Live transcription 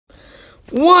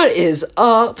What is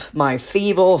up, my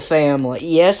feeble family?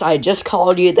 Yes, I just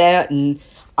called you that, and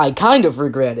I kind of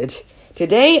regret it.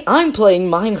 Today, I'm playing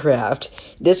Minecraft.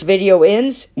 This video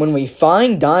ends when we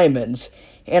find diamonds,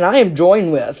 and I am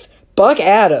joined with Buck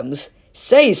Adams.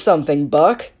 Say something,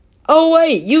 Buck. Oh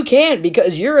wait, you can't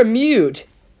because you're a mute.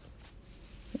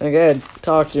 I gotta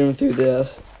talk to him through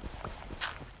this.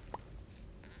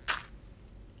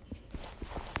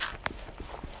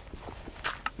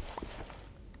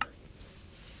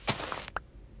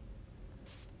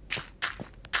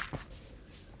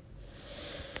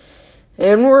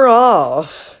 And we're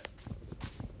off.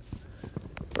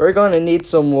 We're gonna need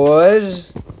some wood.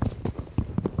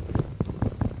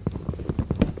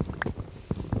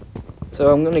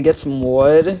 So I'm gonna get some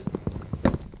wood.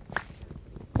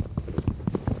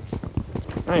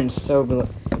 I'm so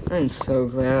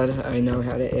glad I know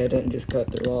how to edit and just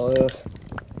cut through all this.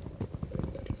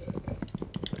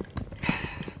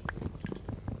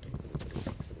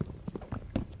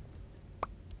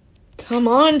 Come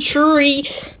on, tree!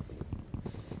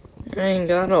 I ain't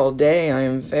got all day. I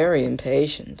am very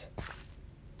impatient.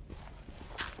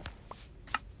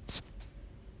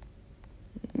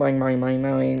 Boing, boing, boing,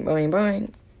 boing,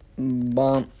 boing, boing.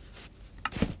 Bomb.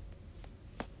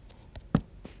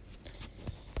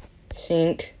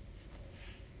 Sink.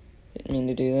 Didn't mean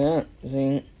to do that.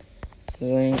 Zinc.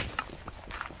 Zinc.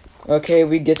 Okay,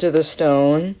 we get to the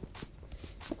stone.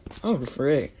 Oh,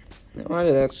 frick. Why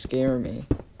did that scare me?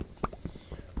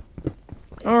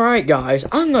 Alright, guys,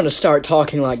 I'm gonna start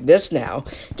talking like this now,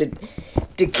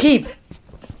 to keep...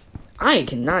 I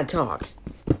cannot talk.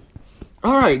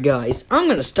 Alright, guys, I'm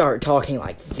gonna start talking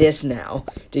like this now,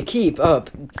 to keep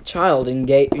up child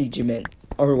engagement,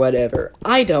 or whatever.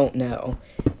 I don't know.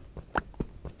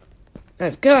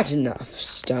 I've got enough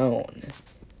stone.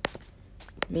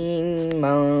 Bing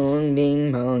bong,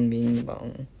 bing bong, bing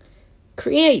bong.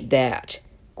 Create that.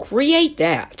 Create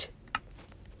that.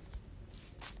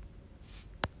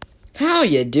 How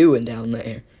you doing down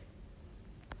there?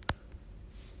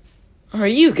 Are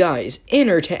you guys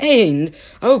entertained?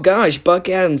 Oh gosh, Buck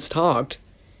Adams talked.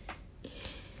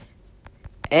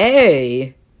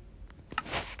 Hey!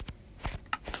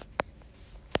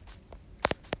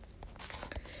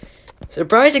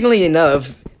 Surprisingly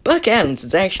enough, Buck Adams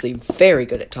is actually very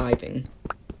good at typing.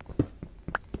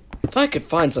 If I could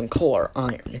find some coal or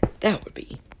iron, that would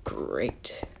be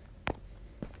great.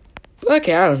 Buck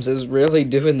Adams is really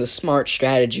doing the smart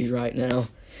strategy right now.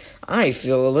 I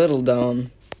feel a little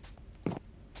dumb.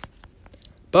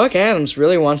 Buck Adams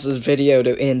really wants this video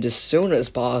to end as soon as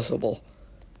possible.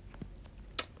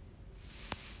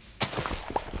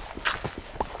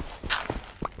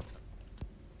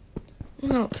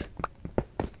 Well,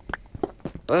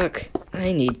 Buck,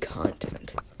 I need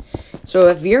content. So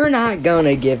if you're not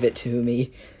gonna give it to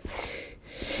me,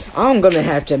 I'm gonna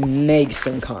have to make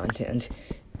some content.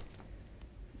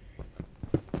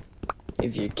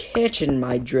 If you're catching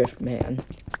my drift, man.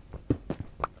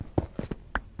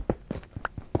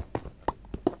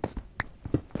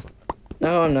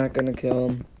 No, I'm not gonna kill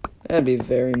him. That'd be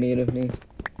very mean of me.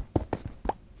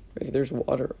 Wait, there's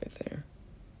water right there.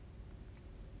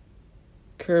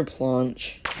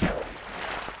 Kerplunch.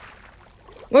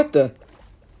 What the?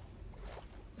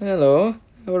 Hello,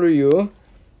 how are you?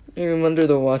 Are you under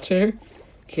the water?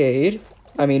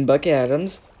 Buck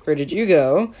Adams. Where did you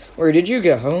go? Where did you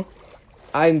go?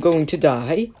 I'm going to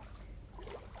die.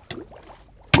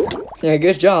 Yeah,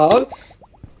 good job.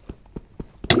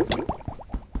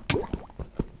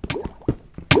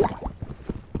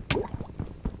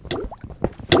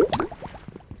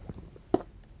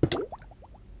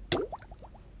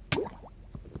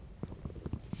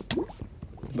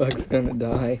 Buck's gonna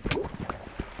die.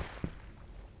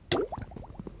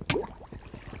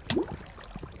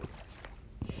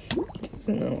 He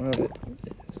doesn't know how to do this.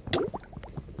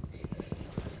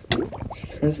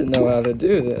 He doesn't know how to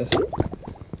do this.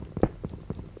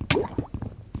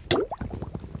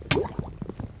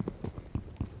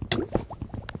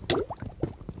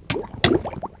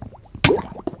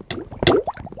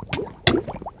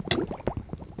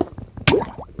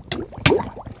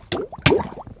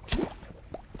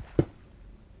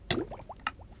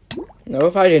 No,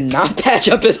 if I did not patch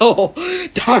up his hole.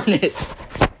 Darn it.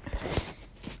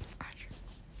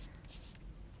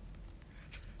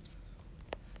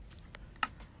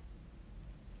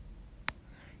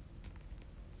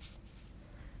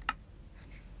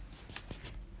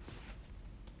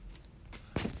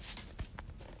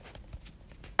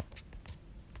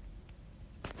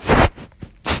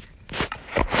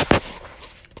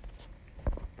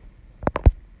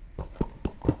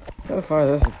 So far,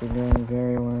 this has been going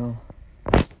very well.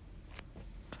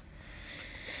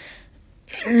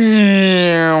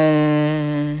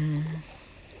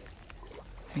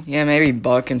 Yeah, maybe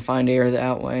Buck can find air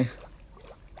that way.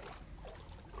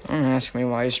 Don't ask me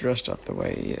why he's dressed up the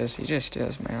way he is. He just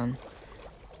is, man.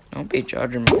 Don't be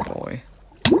judging my boy.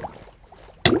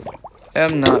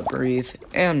 Am not breathe.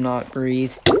 Am not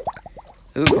breathe.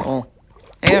 Google.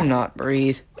 Am not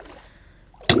breathe.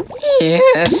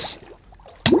 Yes.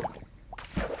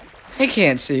 I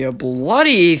can't see a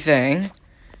bloody thing.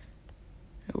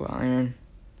 Ooh, iron.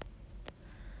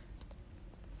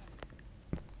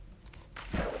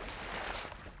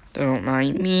 Don't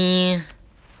mind me.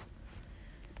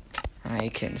 I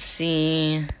can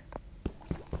see.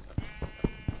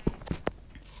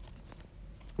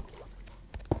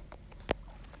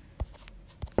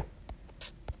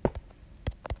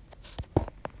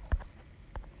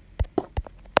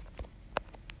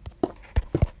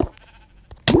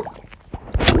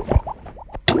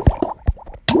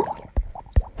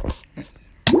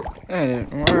 That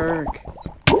didn't work.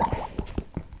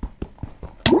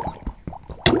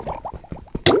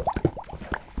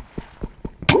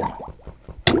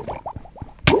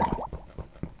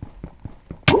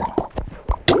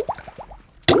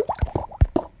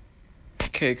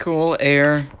 Okay, cool,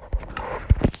 air.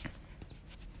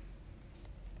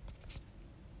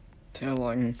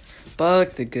 Telling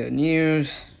Buck the good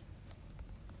news.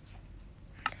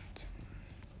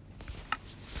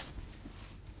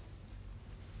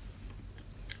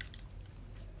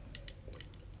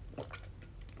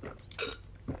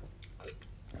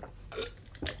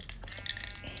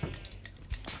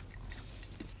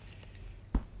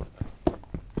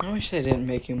 I wish they didn't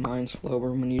make you mine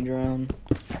slower when you drown.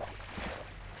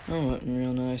 That wasn't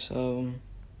real nice of them.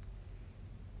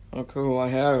 Oh cool, I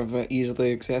have an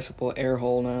easily accessible air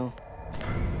hole now.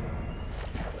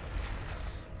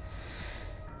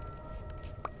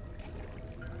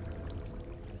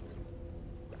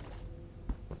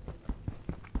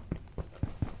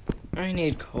 I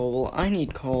need coal, I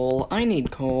need coal, I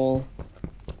need coal.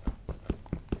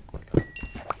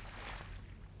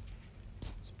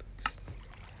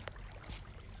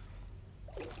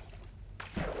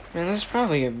 Man, this is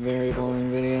probably a very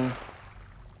boring video.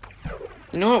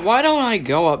 You know what? Why don't I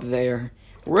go up there?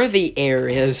 Where the air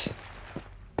is.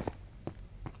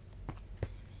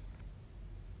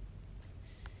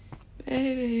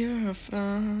 Baby, you're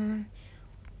fine.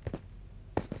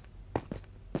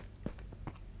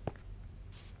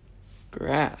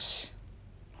 Grass.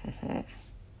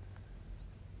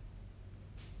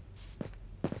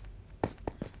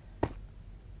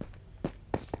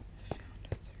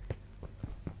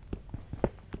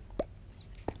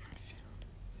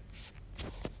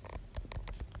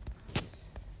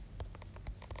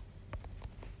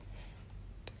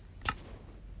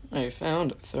 I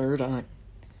found a third eye.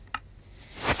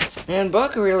 And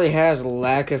Buck really has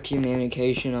lack of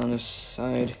communication on his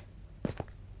side.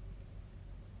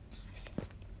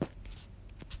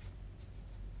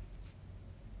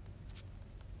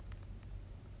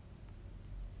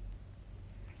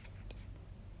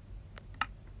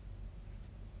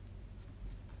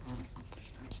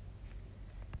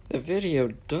 The video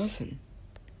doesn't.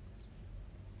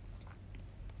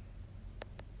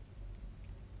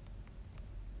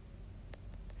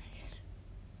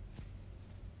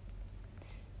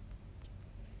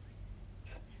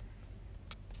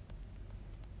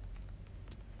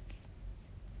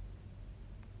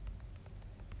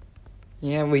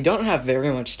 Yeah, we don't have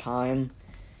very much time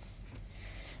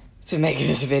to make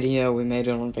this video. We made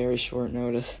it on very short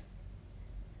notice.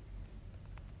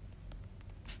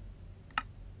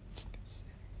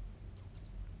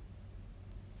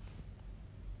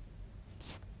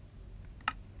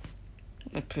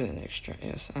 I put an extra.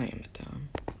 Yes, I am dumb.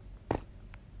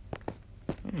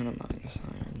 I'm gonna mine this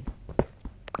iron.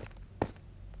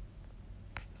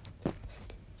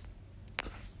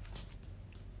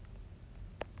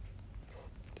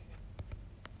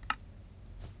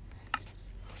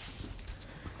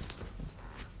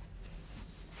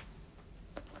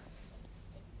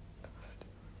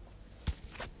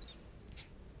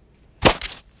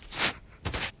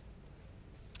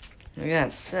 We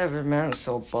got 7 minutes,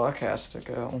 so Buck has to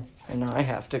go, and I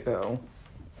have to go.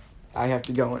 I have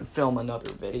to go and film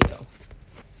another video.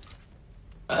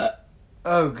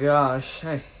 Oh gosh,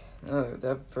 oh,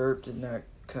 that burp did not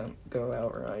go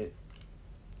out right.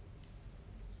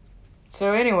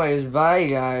 So anyways, bye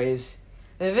guys.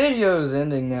 The video's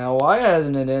ending now. Why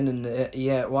hasn't it ended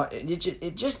yet? Why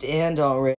it just end already?